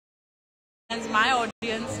fans, my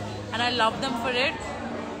audience, and I love them for it.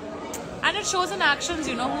 And it shows in actions,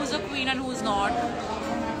 you know, who's a queen and who's not.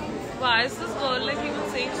 Why is this girl like even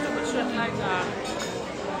saying stupid shit like that?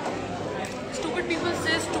 Stupid people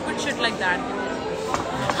say stupid shit like that.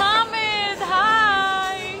 Hamid,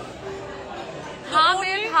 hi!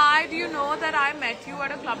 Hamid, hi. Do you know that I met you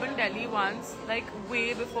at a club in Delhi once? Like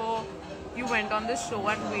way before you went on this show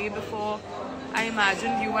and way before I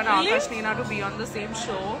imagined you and Akashlina to be on the same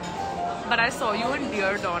show. But I saw you in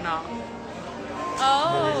Dear Donna.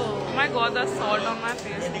 Oh my god, that's salt on my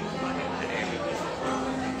face.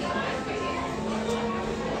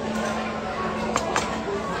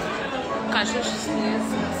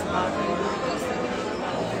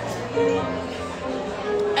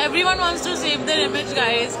 Everyone wants to save their image,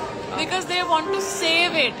 guys, because they want to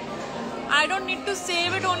save it. I don't need to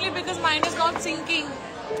save it only because mine is not sinking.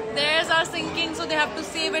 Theirs are sinking, so they have to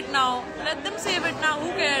save it now. Let them save it now.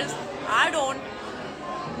 Who cares? I don't.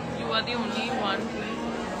 You are the only one.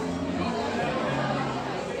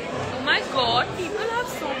 Oh my god, people have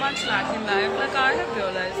so much lack in life. Like I have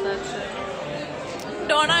realized that shit.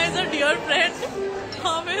 Donna is a dear friend.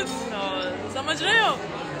 Hamid, No. समझ रहे हो?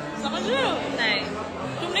 समझ रहे हो? नहीं.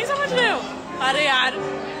 तुम नहीं समझ रहे हो? अरे यार.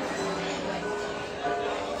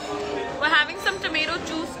 We're having some tomato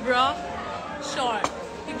juice, bro. Sure.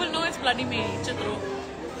 People know it's Bloody Mary, Chitro.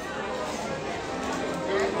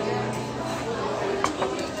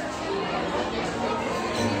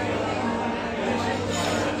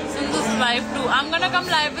 Sundu's live too. I'm gonna come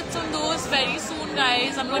live with Sundu's very soon,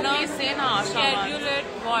 guys. I'm gonna say na Asha schedule it.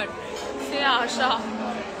 What? Say Asha.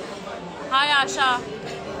 Hi, Asha.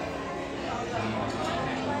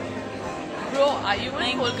 Bro, are you in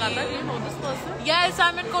Thank Kolkata? you. Do you know this person? Yes,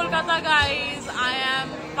 I'm in Kolkata, guys. I am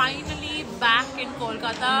finally back in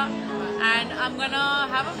Kolkata, and I'm gonna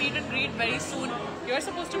have a meet and greet very soon. You're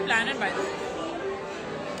supposed to plan it, by the way.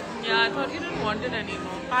 Yeah, I thought you didn't want it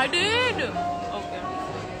anymore. I did. Okay.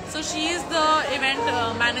 So she is the event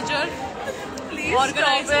manager, Please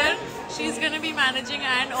organizer. stop it. She's gonna be managing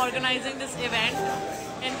and organizing this event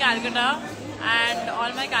in Calcutta, and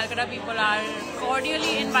all my Calcutta people are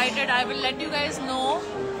cordially invited. I will let you guys know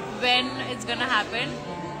when it's gonna happen.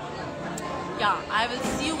 Yeah, I will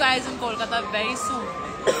see you guys in Kolkata very soon.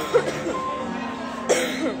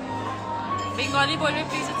 Bengali bolbe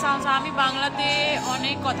please, it sounds আমি বাংলাতে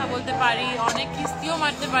অনেক কথা বলতে পারি, অনেক কিস্তিও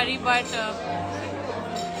মারতে পারি, but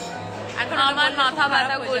এখন আমার মাথা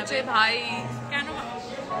ব্যথা করছে ভাই। কেন?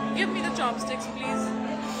 Give me the chopsticks, please.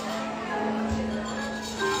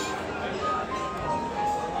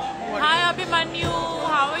 Hi Abhimanyu,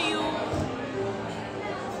 how are you?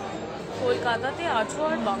 কলকাতাতে আছো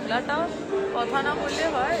আর বাংলাটা কথা না বললে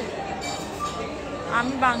হয়?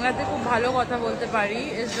 আমি বাংলাতে খুব ভালো কথা বলতে পারি.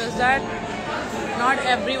 It's just that not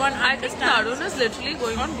everyone understands. Tarun is literally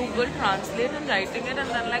going on Google Translate and writing it and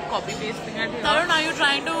then like copy pasting it here. Tarun, are you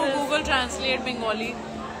trying to Google Translate Bengali?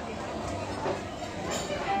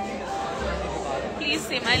 Please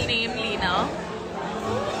say my name, Lena.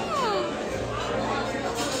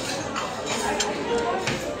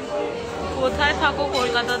 কোথায় থাকো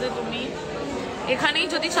কলকাতাতে তুমি? এখানেই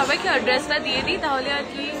যদি সবাইকে অ্যাড্রেসটা দিয়ে দিই তাহলে আর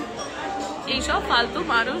কি এইসব ফালতু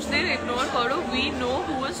মানুষদের ইগনোর করো. We know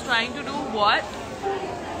who is trying to do what.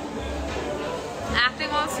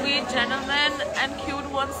 Acting all sweet, gentleman and cute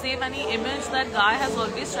won't save any image that guy has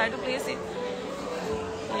always tried to place it.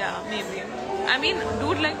 Yeah, maybe. I mean,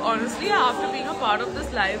 dude, like honestly, after being a part of this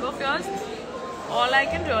live of yours, all I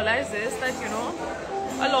can realize is that, you know,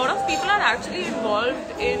 a lot of people are actually involved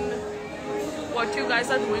in what you guys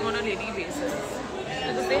are doing on a daily basis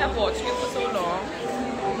because they have watched you for so long.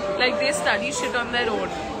 Like they study shit on their own,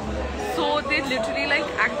 so they literally like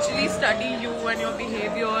actually study you and your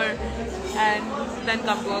behavior and then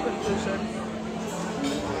come to a conclusion.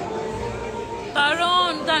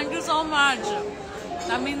 Tarun, thank you so much.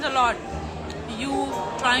 That means a lot. You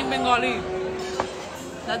trying Bengali.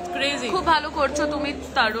 That's crazy. খুব ভালো করছো তুমি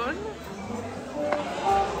Tarun.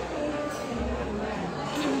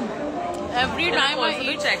 Every time I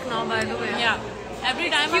eat, check now by the way. Yeah. Every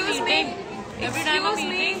time I'm eating,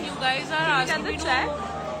 you guys are asking me to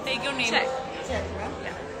take your name. Check.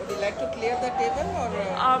 Yeah. Would you like to clear the table or?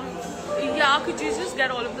 Yeah. Could you just get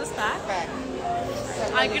all of this back?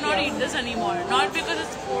 I cannot eat this anymore. Not because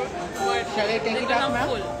it's full, but Shall I take it because up, I'm ma'am?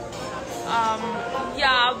 full.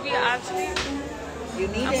 Yeah. We actually. You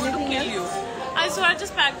need I'm going to anything kill else? you. I swear, I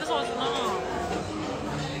just packed this also. No.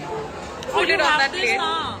 Put you it on have that this, plate.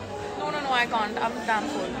 huh? No, I can't. I'm damn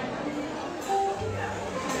full.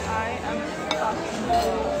 I am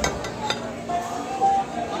fucking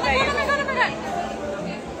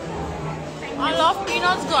I love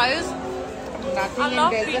peanuts, guys. Nothing I in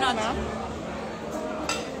love desert, peanuts. ma'am.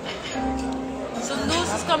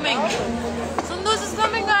 Sundus is coming. Sundus